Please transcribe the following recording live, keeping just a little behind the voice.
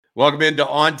Welcome into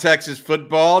On Texas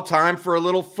Football. Time for a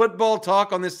little football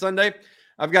talk on this Sunday.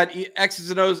 I've got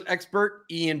X's and O's expert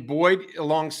Ian Boyd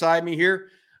alongside me here.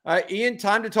 Ian,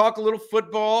 time to talk a little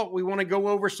football. We want to go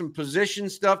over some position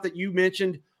stuff that you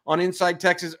mentioned on Inside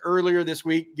Texas earlier this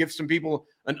week. Give some people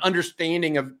an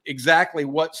understanding of exactly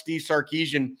what Steve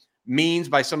Sarkisian means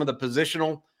by some of the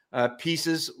positional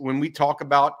pieces when we talk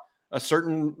about a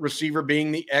certain receiver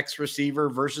being the X receiver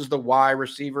versus the Y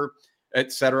receiver,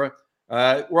 etc.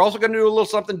 We're also going to do a little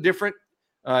something different.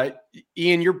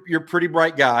 Ian, you're a pretty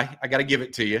bright guy. I got to give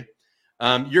it to you.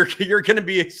 You're going to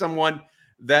be someone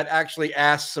that actually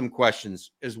asks some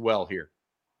questions as well here,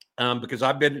 because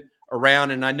I've been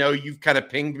around and I know you've kind of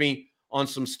pinged me on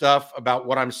some stuff about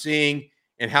what I'm seeing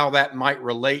and how that might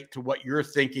relate to what you're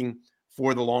thinking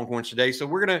for the Longhorns today. So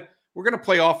we're gonna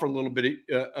play off a little bit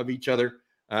of each other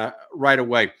right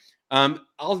away.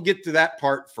 I'll get to that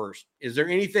part first. Is there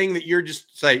anything that you're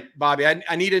just say, Bobby,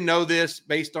 I need to know this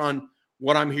based on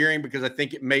what I'm hearing because I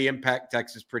think it may impact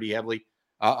Texas pretty heavily?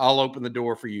 I'll open the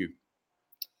door for you.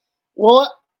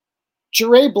 Well,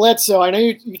 Jere Bledsoe, I know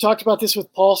you talked about this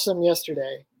with Paulson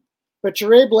yesterday, but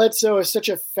Jere Bledsoe is such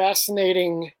a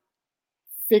fascinating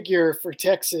figure for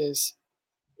Texas.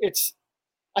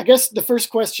 I guess the first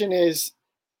question is,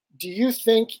 do you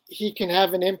think he can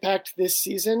have an impact this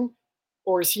season,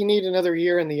 or does he need another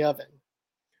year in the oven?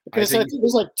 Because I think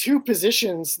there's like two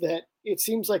positions that it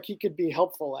seems like he could be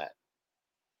helpful at.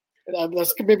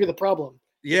 That's maybe the problem.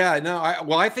 Yeah, no,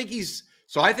 I think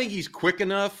he's quick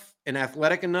enough and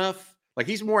athletic enough. Like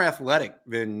he's more athletic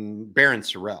than Barron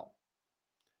Sorrell.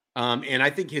 And I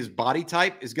think his body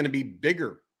type is going to be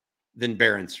bigger than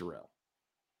Barron Sorrell.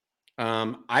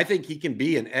 I think he can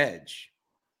be an edge.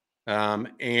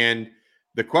 And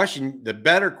the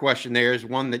better question there is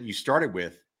one that you started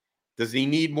with. Does he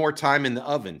need more time in the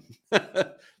oven?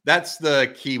 That's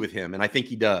the key with him. And I think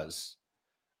he does.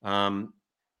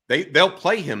 They'll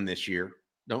play him this year.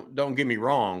 Don't get me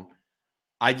wrong.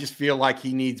 I just feel like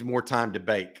he needs more time to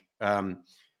bake.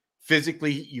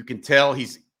 Physically, you can tell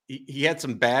he had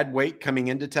some bad weight coming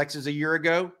into Texas a year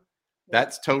ago.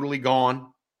 That's totally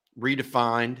gone,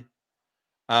 redefined.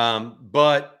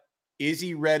 But is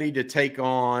he ready to take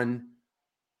on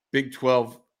Big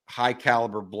 12 high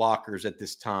caliber blockers at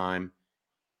this time?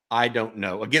 I don't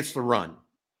know. Against the run,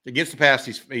 against the pass,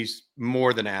 he's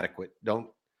more than adequate. Don't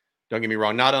get me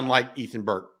wrong. Not unlike Ethan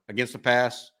Burke. Against the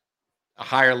pass, a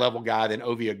higher level guy than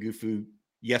Ovie Ogufu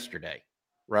yesterday,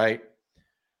 right?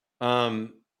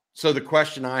 So the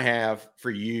question I have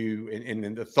for you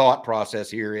and the thought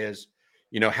process here is,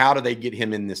 how do they get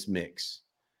him in this mix?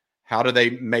 How do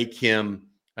they make him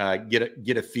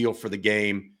get a feel for the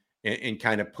game and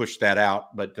kind of push that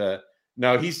out? But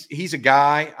no, he's a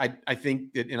guy. I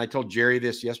think that, and I told Jerry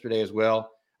this yesterday as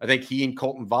well. I think he and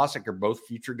Colton Vasek are both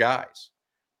future guys.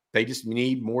 They just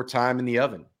need more time in the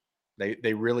oven.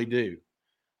 They really do.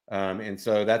 And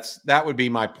so that would be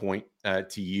my point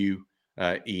to you,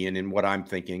 Ian, and what I'm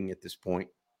thinking at this point.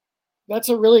 That's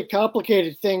a really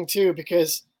complicated thing too,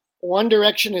 because one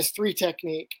direction is 3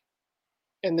 technique.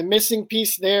 And the missing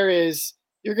piece there is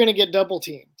you're going to get double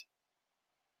teamed.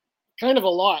 Kind of a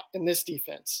lot in this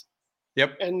defense.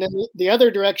 Yep. And then the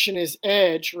other direction is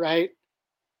edge, right?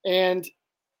 And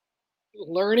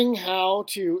learning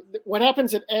what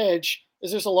happens at edge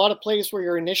is there's a lot of plays where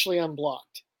you're initially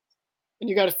unblocked. And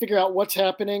you got to figure out what's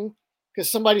happening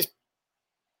because somebody's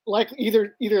like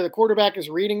either the quarterback is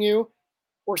reading you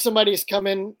or somebody's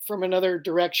coming from another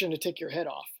direction to take your head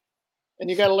off. And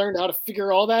you got to learn how to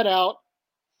figure all that out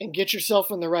and get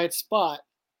yourself in the right spot.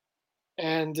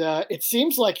 And it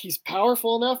seems like he's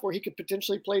powerful enough where he could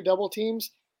potentially play double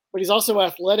teams, but he's also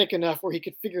athletic enough where he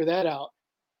could figure that out.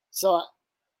 So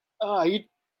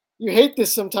you hate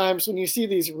this sometimes when you see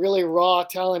these really raw,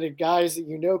 talented guys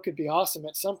that could be awesome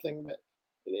at something, but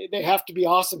they have to be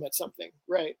awesome at something,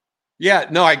 right? Yeah,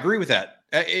 no, I agree with that.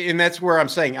 And that's where I'm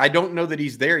saying I don't know that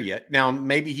he's there yet. Now,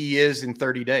 maybe he is in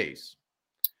 30 days.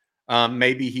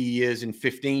 Maybe he is in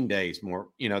 15 days more.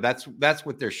 That's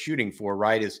what they're shooting for,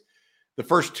 right? Is the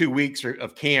first 2 weeks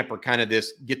of camp are kind of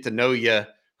this get to know you.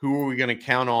 Who are we going to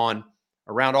count on?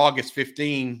 Around August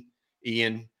 15,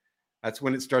 Ian, that's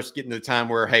when it starts getting to the time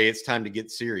where, hey, it's time to get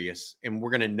serious. And we're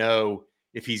going to know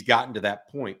if he's gotten to that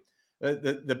point.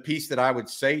 The piece that I would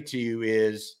say to you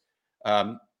is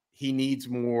he needs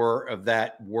more of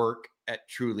that work at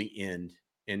truly end,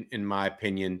 in my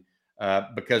opinion,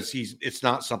 because it's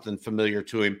not something familiar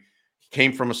to him. He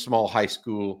came from a small high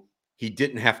school. He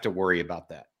didn't have to worry about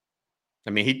that. I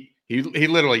mean, he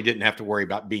literally didn't have to worry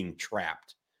about being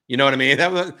trapped. You know what I mean?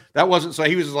 That wasn't so.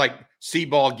 He was like see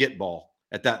ball, get ball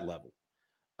at that level.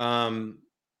 And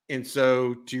And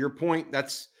so to your point,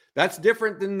 that's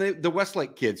different than the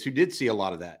Westlake kids who did see a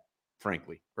lot of that,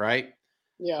 frankly, right?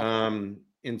 Yeah.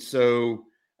 And so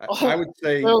I would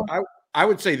say So, I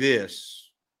would say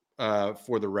this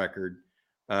for the record.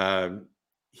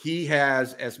 He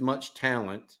has as much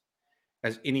talent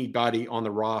as anybody on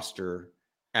the roster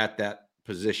at that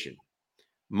position.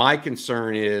 My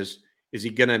concern is he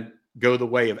going to go the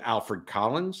way of Alfred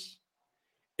Collins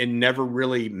and never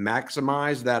really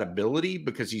maximize that ability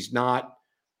because he's not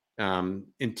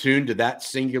in tune to that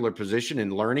singular position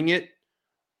and learning it?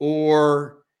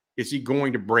 Or is he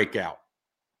going to break out?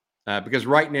 Because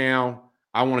right now,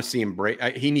 I want to see him break.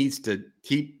 He needs to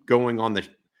keep going on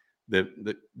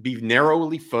the be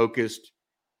narrowly focused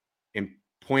and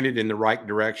pointed in the right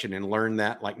direction and learn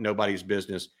that like nobody's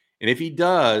business. And if he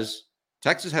does,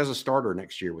 Texas has a starter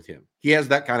next year with him. He has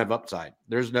that kind of upside.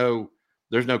 There's no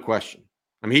question.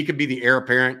 I mean, he could be the heir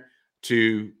apparent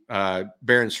to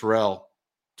Barron Sorrell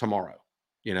tomorrow,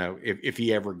 if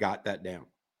he ever got that down.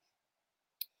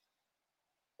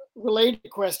 related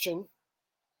question.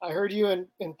 I heard you and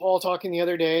Paul talking the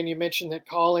other day, and you mentioned that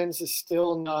Collins is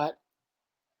still not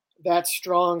that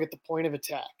strong at the point of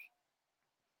attack.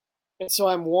 And so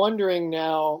I'm wondering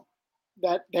now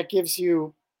that gives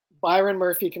you Byron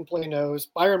Murphy can play nose.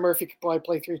 Byron Murphy could probably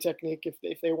play 3 technique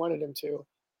if they wanted him to.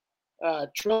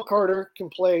 Trill Carter can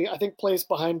play, I think plays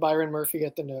behind Byron Murphy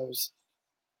at the nose.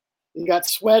 You got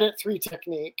Sweat at 3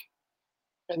 technique.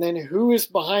 And then who is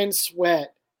behind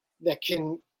Sweat that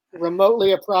can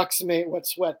remotely approximate what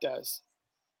Sweat does?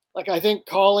 Like, I think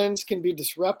Collins can be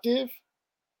disruptive,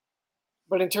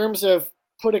 but in terms of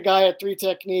put a guy at 3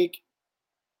 technique,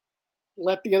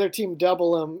 let the other team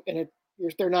double him, and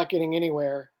they're not getting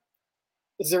anywhere.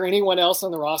 Is there anyone else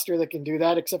on the roster that can do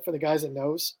that except for the guys that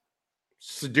knows?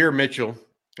 Sadir Mitchell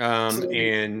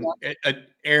and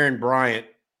Aaron Bryant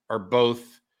are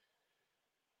both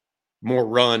more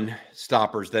run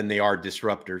stoppers than they are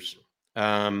disruptors.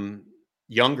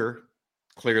 Younger,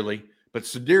 clearly, but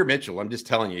Sadir Mitchell, I'm just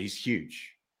telling you, he's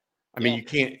huge. I mean,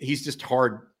 he's just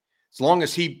hard. As long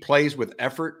as he plays with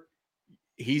effort,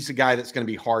 he's a guy that's going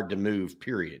to be hard to move,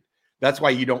 period. That's why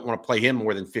you don't want to play him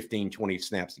more than 15, 20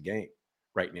 snaps a game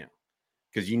right now,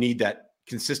 because you need that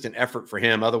consistent effort for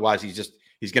him. Otherwise,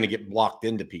 he's going to get blocked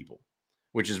into people,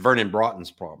 which is Vernon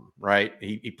Broughton's problem, right?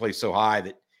 He plays so high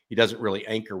that he doesn't really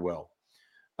anchor well.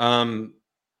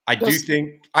 I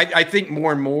think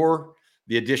more and more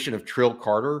the addition of Trill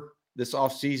Carter this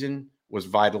offseason was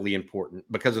vitally important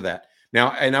because of that.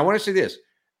 Now, and I want to say this,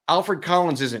 Alfred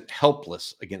Collins isn't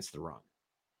helpless against the run.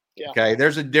 Yeah. Okay.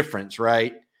 There's a difference,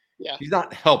 right? Yeah. He's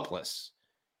not helpless.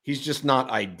 He's just not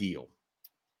ideal.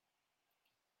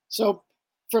 So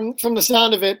from the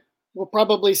sound of it, we'll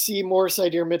probably see more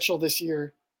Sadir Mitchell this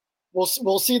year.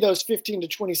 We'll see those 15 to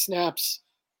 20 snaps.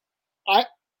 I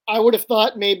would have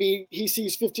thought maybe he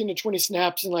sees 15 to 20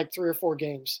 snaps in like 3 or 4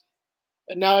 games.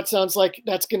 And now it sounds like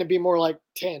that's going to be more like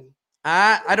 10.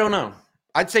 I don't know.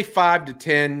 I'd say 5 to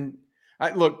 10. I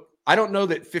don't know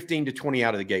that 15 to 20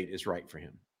 out of the gate is right for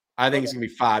him. I think it's going to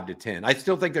be 5 to 10. I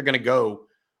still think they're going to go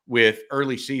with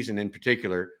early season in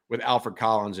particular with Alfred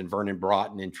Collins and Vernon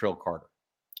Broughton and Trill Carter.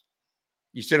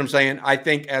 You see what I'm saying? I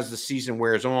think as the season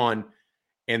wears on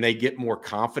and they get more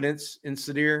confidence in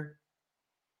Sadir,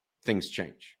 things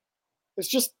change.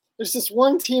 There's this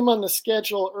one team on the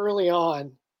schedule early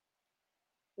on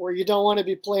where you don't want to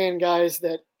be playing guys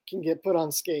that can get put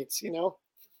on skates,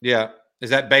 Yeah.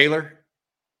 Is that Baylor?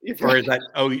 Or is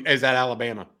that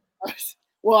Alabama?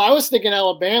 Well, I was thinking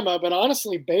Alabama, but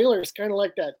honestly, Baylor is kind of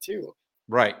like that too.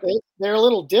 Right. They're a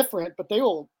little different, but they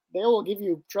will give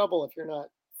you trouble if you're not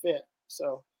fit.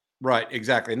 So. Right.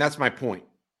 Exactly. And that's my point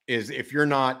is if you're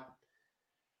not,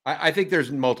 I think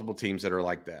there's multiple teams that are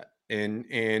like that.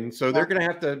 And so they're going to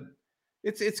have to,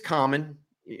 it's common.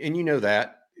 And you know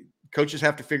that coaches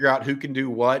have to figure out who can do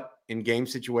what in game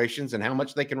situations and how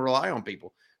much they can rely on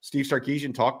people. Steve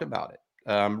Sarkisian talked about it.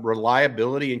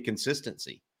 Reliability and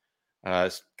consistency.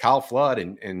 Kyle Flood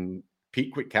and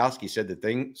Pete Kwiatkowski said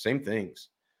the same things.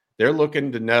 They're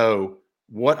looking to know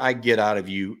what I get out of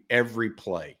you every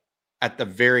play at the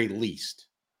very least.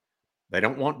 They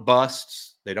don't want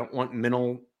busts. They don't want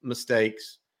mental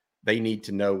mistakes. They need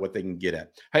to know what they can get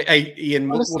at. Hey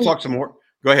Ian, honestly, we'll talk some more.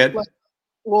 Go ahead.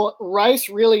 Well, Rice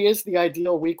really is the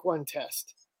ideal week 1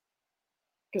 test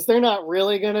because they're not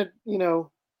really going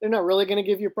to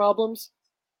give you problems,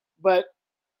 but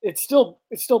it's still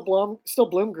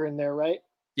Bloomgren there, right?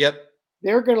 Yep.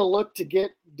 They're going to look to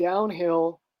get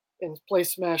downhill and play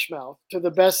smash mouth to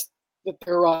the best that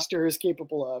their roster is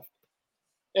capable of.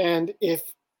 And if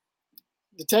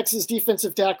the Texas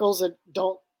defensive tackles that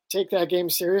don't take that game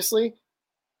seriously,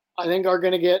 I think are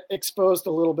going to get exposed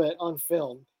a little bit on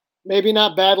film. Maybe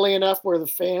not badly enough where the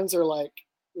fans are like,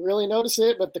 really notice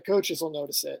it, but the coaches will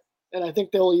notice it. And I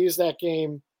think they'll use that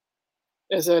game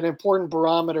as an important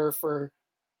barometer for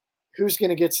who's going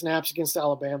to get snaps against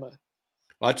Alabama.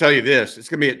 Well, I'll tell you this, it's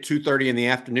going to be at 2:30 in the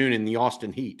afternoon in the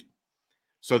Austin Heat.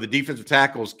 So the defensive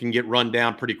tackles can get run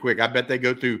down pretty quick. I bet they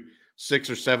go through 6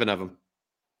 or 7 of them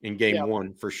in game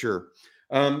one for sure.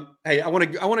 Hey, I want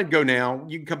to go now.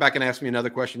 You can come back and ask me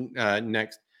another question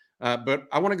next. But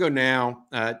I want to go now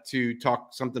to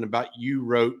talk something about you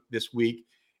wrote this week.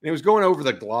 And it was going over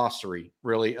the glossary,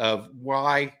 really, of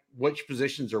which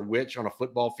positions are which on a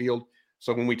football field.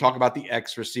 So when we talk about the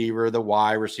X receiver, the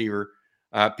Y receiver,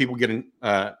 people get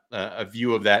a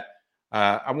view of that.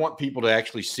 I want people to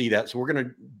actually see that. So we're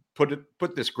going to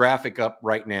put this graphic up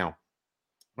right now.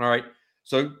 All right.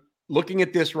 So looking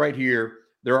at this right here,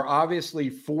 there are obviously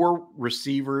 4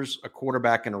 receivers, a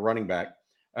quarterback, and a running back.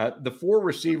 The 4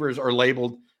 receivers are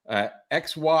labeled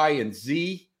X, Y, and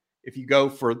Z if you go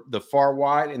for the far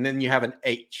wide, and then you have an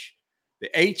H. The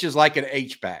H is like an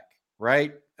H-back,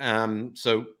 right?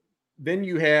 So then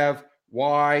you have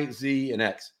Y, Z, and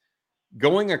X.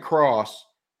 Going across,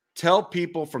 tell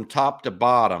people from top to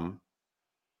bottom,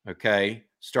 okay,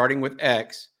 starting with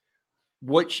X,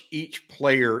 which each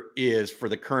player is for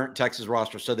the current Texas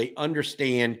roster so they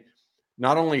understand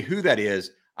not only who that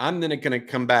is. I'm then going to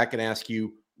come back and ask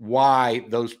you why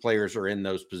those players are in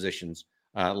those positions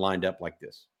lined up like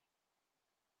this.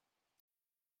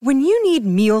 When you need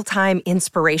mealtime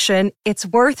inspiration, it's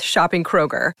worth shopping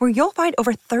Kroger, where you'll find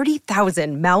over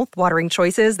 30,000 mouth-watering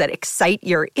choices that excite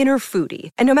your inner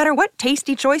foodie. And no matter what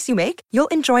tasty choice you make, you'll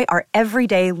enjoy our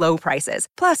everyday low prices,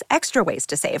 plus extra ways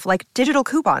to save, like digital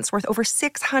coupons worth over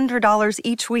 $600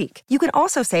 each week. You can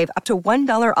also save up to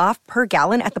 $1 off per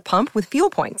gallon at the pump with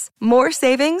fuel points. More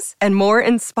savings and more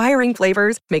inspiring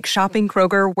flavors make shopping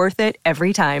Kroger worth it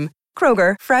every time.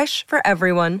 Kroger, fresh for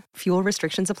everyone. Fuel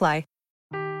restrictions apply.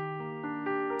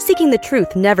 Seeking the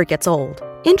truth never gets old.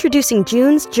 Introducing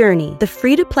June's Journey, the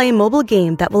free-to-play mobile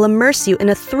game that will immerse you in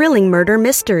a thrilling murder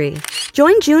mystery.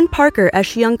 Join June Parker as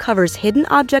she uncovers hidden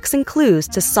objects and clues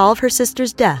to solve her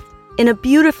sister's death in a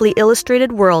beautifully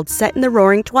illustrated world set in the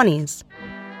Roaring '20s.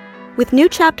 With new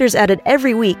chapters added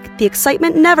every week, the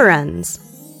excitement never ends.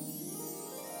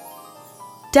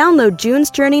 Download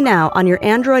June's Journey now on your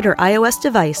Android or iOS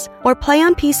device, or play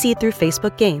on PC through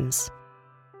Facebook Games.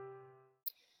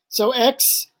 So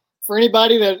X, for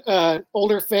anybody that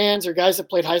older fans or guys that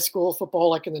played high school football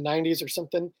like in the 90s or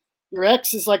something, your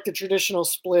X is like the traditional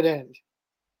split end.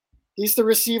 He's the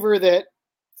receiver that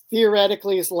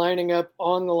theoretically is lining up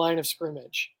on the line of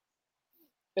scrimmage.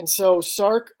 And so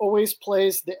Sark always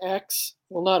plays the X.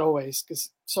 Well, not always,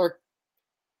 because Sark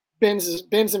bends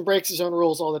and breaks his own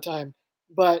rules all the time.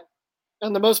 But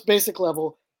on the most basic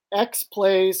level, X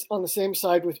plays on the same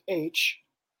side with H,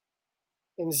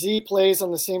 and Z plays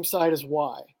on the same side as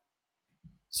Y.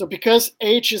 So because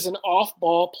H is an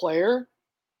off-ball player,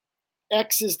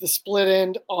 X is the split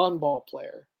end on-ball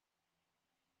player.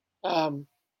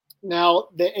 Now,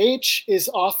 the H is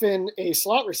often a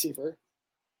slot receiver.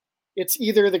 It's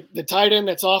either the tight end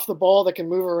that's off the ball that can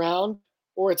move around,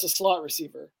 or it's a slot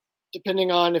receiver,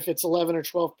 depending on if it's 11 or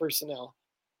 12 personnel.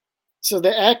 So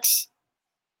the X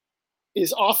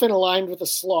is often aligned with a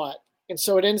slot, and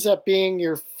so it ends up being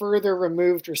your further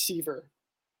removed receiver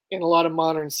in a lot of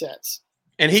modern sets.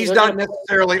 And he's not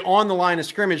necessarily on the line of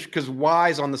scrimmage because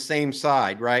Y's on the same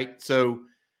side, right? So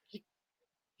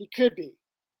he could be.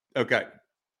 Okay.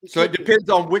 So it depends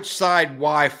on which side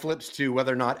Y flips to,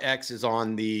 whether or not X is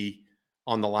on the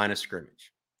line of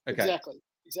scrimmage. Okay. Exactly.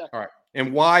 All right.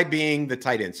 And Y being the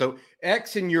tight end. So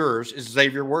X in yours is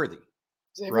Xavier Worthy.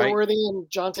 Xavier Worthy and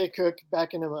Jonte Cook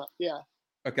backing him up. Yeah.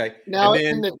 Okay. Now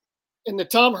in the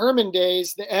Tom Herman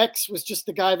days, the X was just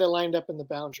the guy that lined up in the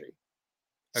boundary.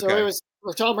 So it was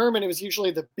for Tom Herman, it was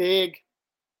usually the big,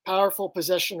 powerful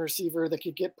possession receiver that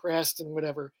could get pressed and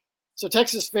whatever. So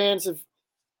Texas fans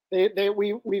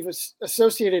we've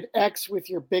associated X with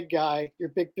your big guy, your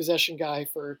big possession guy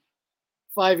for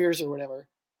 5 years or whatever.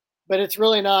 But it's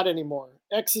really not anymore.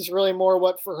 X is really more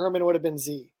what for Herman would have been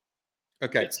Z.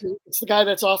 Okay. It's the guy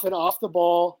that's often off the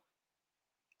ball,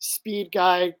 speed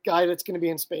guy that's going to be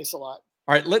in space a lot.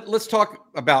 All right, let's talk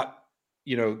about,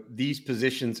 these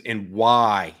positions and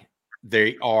why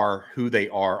they are who they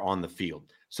are on the field.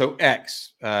 So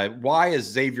X, why is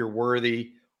Xavier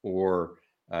Worthy or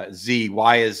Z,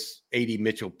 why is A.D.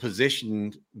 Mitchell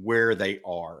positioned where they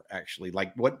are actually?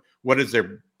 Like what is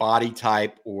their body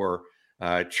type or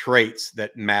traits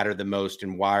that matter the most,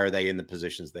 and why are they in the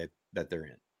positions that they're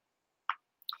in?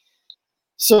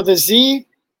 So the Z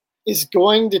is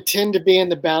going to tend to be in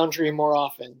the boundary more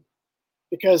often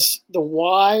because the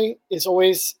Y is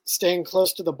always staying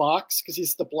close to the box because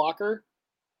he's the blocker.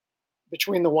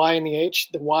 Between the Y and the H,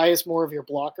 the Y is more of your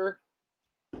blocker.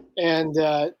 And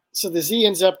so the Z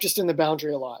ends up just in the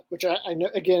boundary a lot, which I know,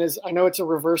 again, I know it's a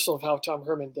reversal of how Tom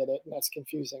Herman did it, and that's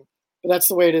confusing. But that's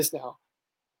the way it is now.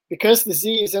 Because the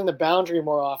Z is in the boundary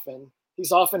more often,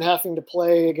 he's often having to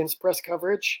play against press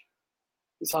coverage.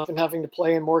 He's often having to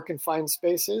play in more confined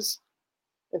spaces.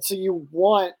 And so you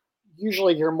want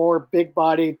usually your more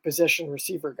big-bodied possession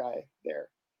receiver guy there.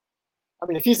 I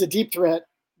mean, if he's a deep threat,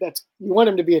 you want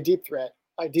him to be a deep threat,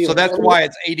 ideally. So that's why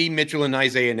it's AD Mitchell and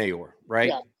Isaiah Nayor, right?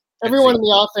 Yeah. Everyone in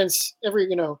the offense,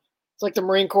 it's like the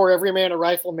Marine Corps, every man a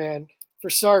rifleman. For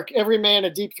Sark, every man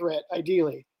a deep threat,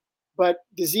 ideally. But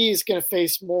the Z is going to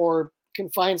face more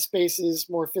confined spaces,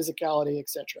 more physicality,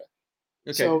 etc.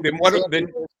 Okay. So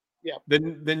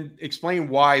then explain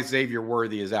why Xavier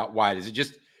Worthy is out wide. Is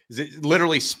it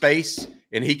literally space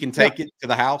and he can take it to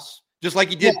the house? Just like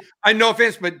he did. Yeah. I no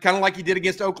offense, but kind of like he did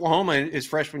against Oklahoma in his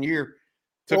freshman year.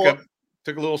 Took a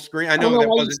little screen. I know that why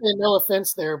wasn't. You say no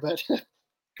offense there, but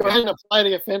go ahead and apply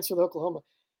the offense with Oklahoma.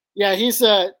 Yeah, he's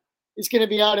going to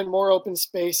be out in more open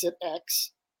space at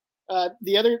X.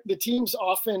 The teams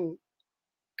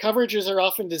coverages are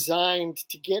often designed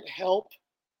to get help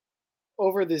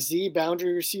over the Z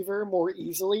boundary receiver more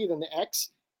easily than the X.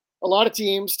 A lot of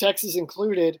teams, Texas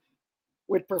included,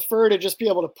 would prefer to just be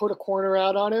able to put a corner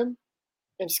out on him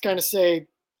and just kind of say,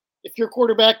 if your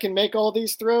quarterback can make all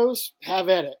these throws, have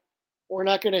at it. We're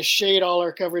not going to shade all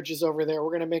our coverages over there. We're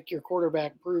going to make your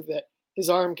quarterback prove that his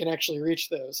arm can actually reach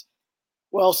those.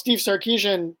 Well, Steve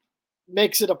Sarkisian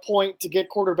makes it a point to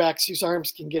get quarterbacks whose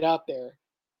arms can get out there.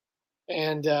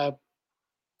 And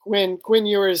Quinn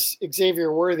Ewers,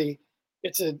 Xavier Worthy,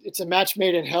 it's a match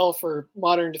made in hell for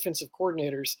modern defensive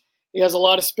coordinators. He has a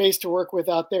lot of space to work with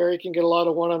out there. He can get a lot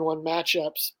of one-on-one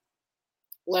matchups,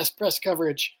 less press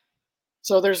coverage.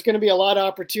 So there's going to be a lot of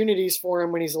opportunities for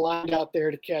him when he's lined out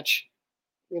there to catch,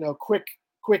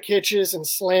 quick hitches and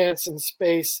slants and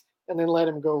space, and then let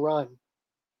him go run.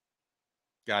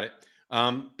 Got it.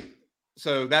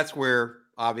 So that's where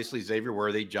obviously Xavier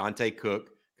Worthy, Jonte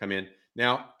Cook come in.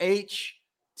 Now H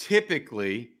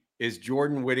typically is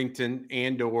Jordan Whittington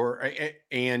and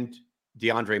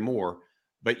DeAndre Moore,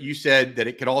 but you said that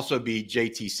it could also be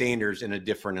JT Sanders in a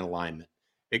different alignment.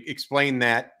 Explain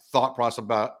that thought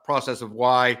process of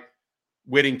why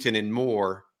Whittington and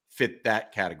Moore fit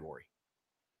that category.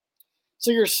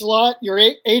 So your slot, your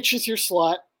H is your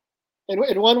slot.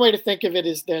 And one way to think of it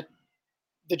is that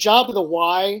the job of the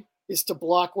Y is to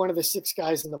block one of the 6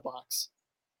 guys in the box.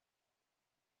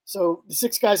 So the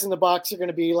 6 guys in the box are going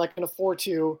to be like in a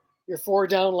 4-2, your 4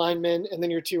 down linemen, and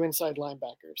then your 2 inside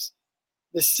linebackers.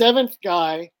 The 7th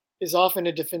guy is often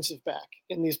a defensive back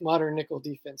in these modern nickel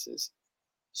defenses.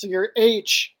 So your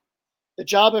H, the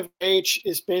job of H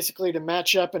is basically to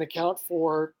match up and account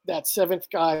for that 7th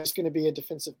guy who's going to be a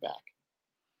defensive back.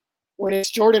 When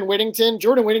it's Jordan Whittington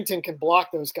can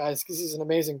block those guys because he's an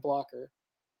amazing blocker,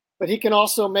 but he can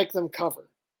also make them cover.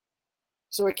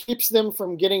 So it keeps them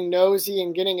from getting nosy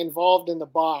and getting involved in the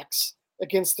box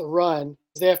against the run.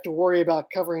 They have to worry about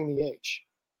covering the H.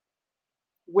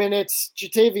 When it's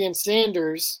Jatavian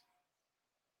Sanders,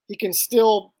 he can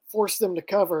still force them to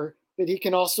cover, but he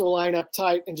can also line up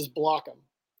tight and just block them,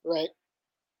 right?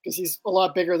 Because he's a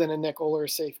lot bigger than a nickel or a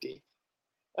safety.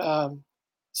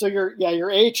 So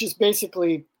your H is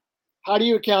basically how do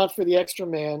you account for the extra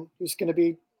man who's going to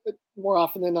be more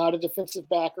often than not a defensive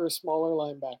back or a smaller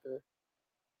linebacker.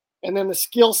 And then the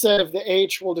skill set of the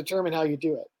H will determine how you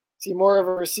do it. Is he more of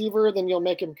a receiver? Then you'll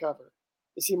make him cover.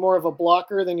 Is he more of a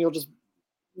blocker? Then you'll just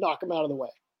knock him out of the way.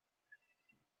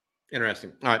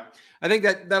 Interesting. All right. I think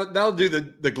that'll do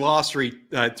the glossary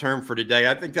term for today.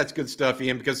 I think that's good stuff,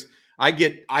 Ian, because I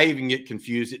even get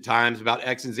confused at times about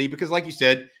X and Z because, like you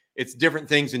said, it's different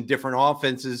things in different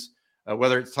offenses,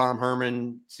 whether it's Tom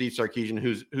Herman, Steve Sarkisian,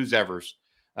 who's ever's.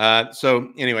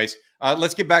 So anyways,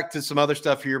 let's get back to some other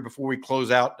stuff here before we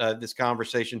close out this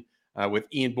conversation with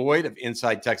Ian Boyd of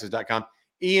InsideTexas.com.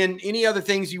 Ian, any other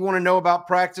things you want to know about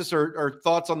practice or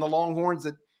thoughts on the Longhorns?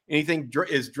 That anything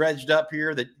is dredged up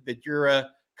here that you're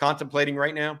contemplating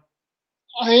right now?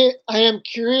 I am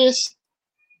curious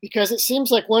because it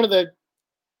seems like one of the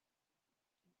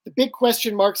big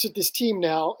question marks with this team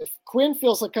now. If Quinn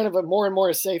feels like kind of a more and more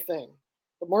a safe thing.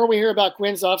 The more we hear about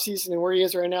Quinn's offseason and where he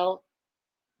is right now,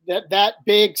 that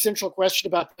big central question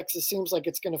about Texas seems like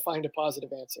it's going to find a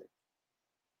positive answer.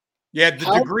 Yeah,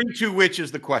 the degree to which is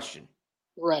the question.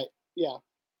 Right. Yeah.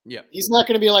 Yeah. He's not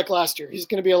going to be like last year. He's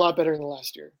going to be a lot better than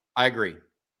last year. I agree.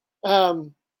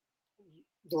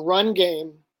 the run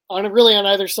game on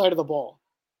either side of the ball.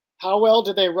 How well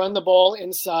did they run the ball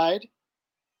inside?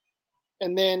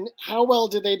 And then how well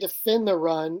did they defend the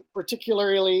run,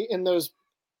 particularly in those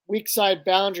weak side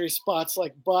boundary spots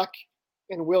like Buck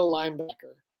and Will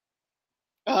linebacker?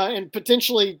 And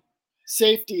potentially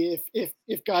safety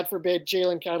if God forbid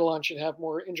Jalen Catalon should have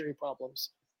more injury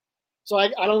problems. So I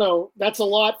don't know. That's a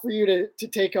lot for you to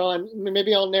take on.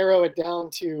 Maybe I'll narrow it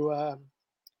down to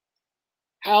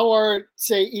how are,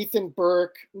 say, Ethan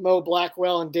Burke, Mo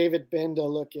Blackwell, and David Benda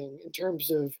looking in terms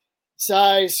of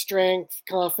size, strength,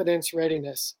 confidence,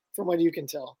 readiness, from what you can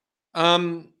tell?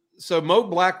 So Mo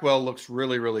Blackwell looks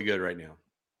really, really good right now.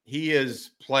 He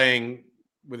is playing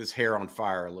with his hair on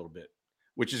fire a little bit,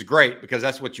 which is great because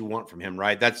that's what you want from him,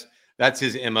 right? That's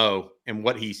his MO and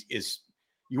what he is.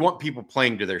 You want people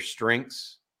playing to their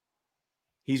strengths.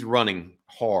 He's running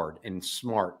hard and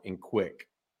smart and quick.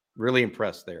 Really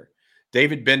impressed there.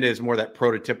 David Benda is more that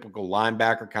prototypical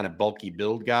linebacker, kind of bulky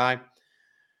build guy.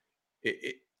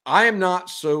 I am not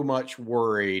so much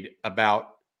worried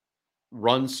about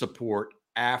run support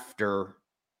after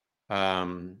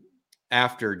Jalen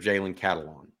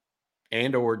Catalon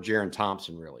and or Jaron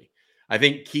Thompson, really. I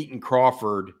think Keaton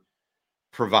Crawford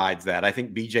provides that. I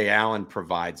think B.J. Allen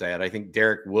provides that. I think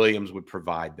Derek Williams would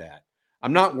provide that.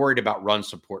 I'm not worried about run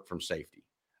support from safety.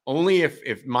 Only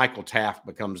if Michael Taft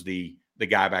becomes the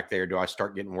guy back there do I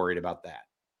start getting worried about that.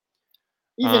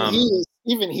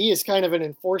 Even he is kind of an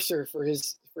enforcer for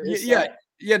his side.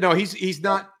 No, he's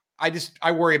not.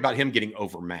 I worry about him getting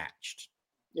overmatched.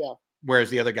 Yeah. Whereas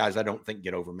the other guys I don't think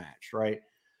get overmatched, right?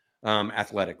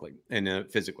 Athletically and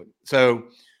physically. So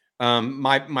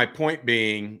my point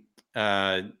being,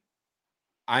 I'm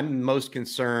most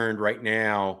concerned right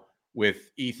now with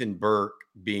Ethan Burke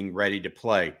being ready to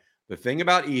play. The thing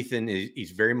about Ethan is he's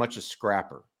very much a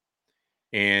scrapper.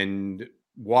 And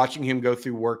watching him go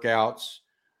through workouts,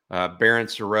 Baron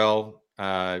Sorrell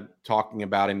talking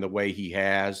about him the way he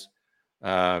has,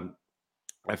 I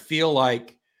feel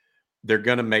like they're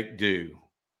going to make do.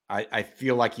 I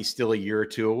feel like he's still a year or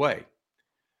two away,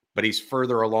 but he's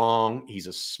further along. He's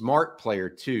a smart player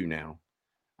too now.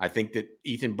 I think that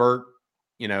Ethan Burke,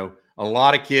 a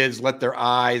lot of kids let their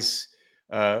eyes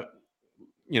get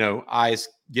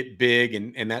big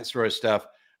and that sort of stuff.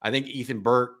 I think Ethan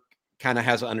Burke kind of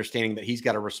has an understanding that he's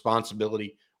got a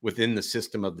responsibility within the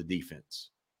system of the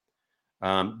defense.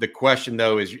 The question,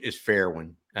 though, is fair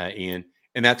one, Ian,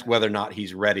 and that's whether or not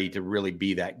he's ready to really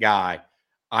be that guy.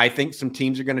 I think some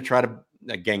teams are going to try to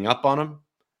gang up on him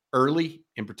early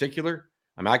in particular.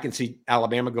 I mean, I can see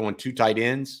Alabama going 2 tight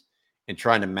ends and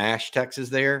trying to mash Texas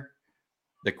there.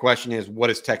 The question is, what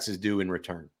does Texas do in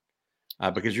return?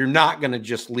 Because you're not going to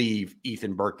just leave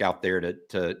Ethan Burke out there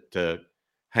to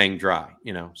hang dry,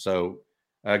 So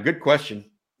good question.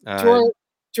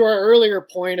 To our earlier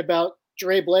point about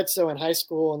Dre Bledsoe in high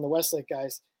school and the Westlake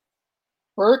guys,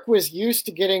 Burke was used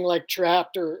to getting like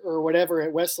trapped or whatever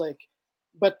at Westlake,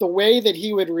 but the way that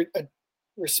he would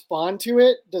respond to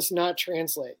it does not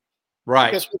translate. Right.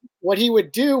 Because what he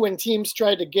would do when teams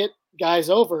tried to get guys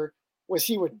over was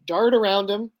he would dart around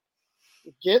them,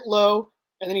 get low,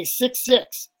 and then he's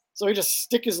 6'6". So he just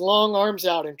stick his long arms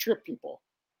out and trip people.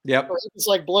 Yep. Or it's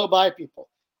like blow by people.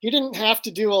 He didn't have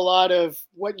to do a lot of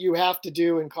what you have to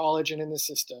do in college and in the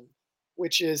system,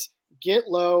 which is get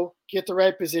low, get the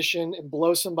right position, and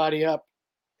blow somebody up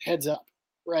heads up,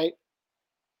 right?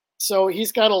 So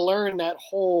he's got to learn that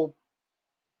whole,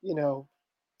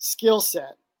 skill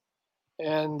set.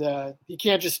 And he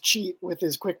can't just cheat with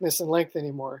his quickness and length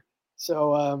anymore.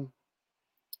 So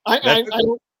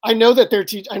I know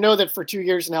that I know that for 2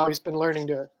 years now he's been learning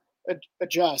to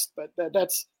adjust, but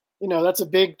that's a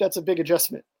big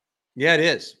adjustment. Yeah, it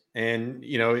is. And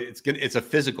it's a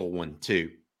physical one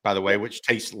too, by the way, which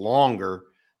takes longer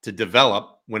to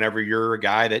develop whenever you're a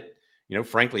guy that,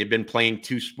 frankly, had been playing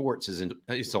 2 sports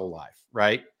his whole life,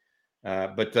 right?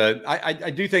 But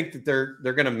I do think that they're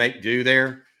going to make do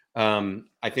there.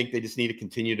 I think they just need to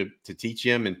continue to teach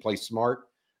him and play smart.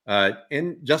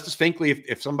 And Justice Finkley,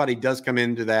 if somebody does come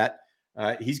into that,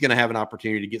 he's going to have an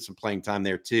opportunity to get some playing time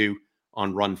there too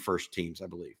on run first teams, I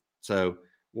believe. So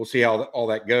we'll see how all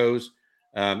that goes.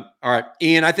 All right,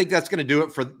 Ian, I think that's going to do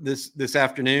it for this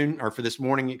afternoon, or for this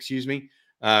morning, excuse me.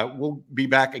 We'll be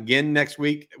back again next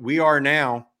week. We are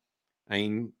now,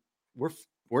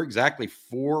 we're exactly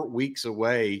 4 weeks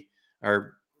away,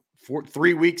 or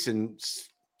 3 weeks and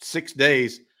 6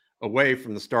 days away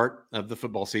from the start of the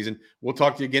football season. We'll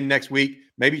talk to you again next week.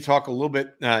 Maybe talk a little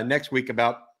bit next week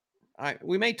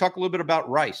we may talk a little bit about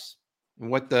Rice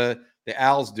and what the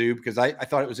Owls do, because I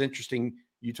thought it was interesting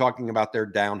you talking about their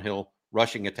downhill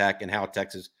rushing attack and how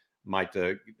Texas might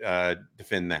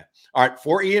defend that. All right,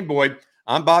 for Ian Boyd,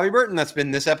 I'm Bobby Burton. That's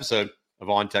been this episode of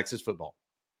On Texas Football.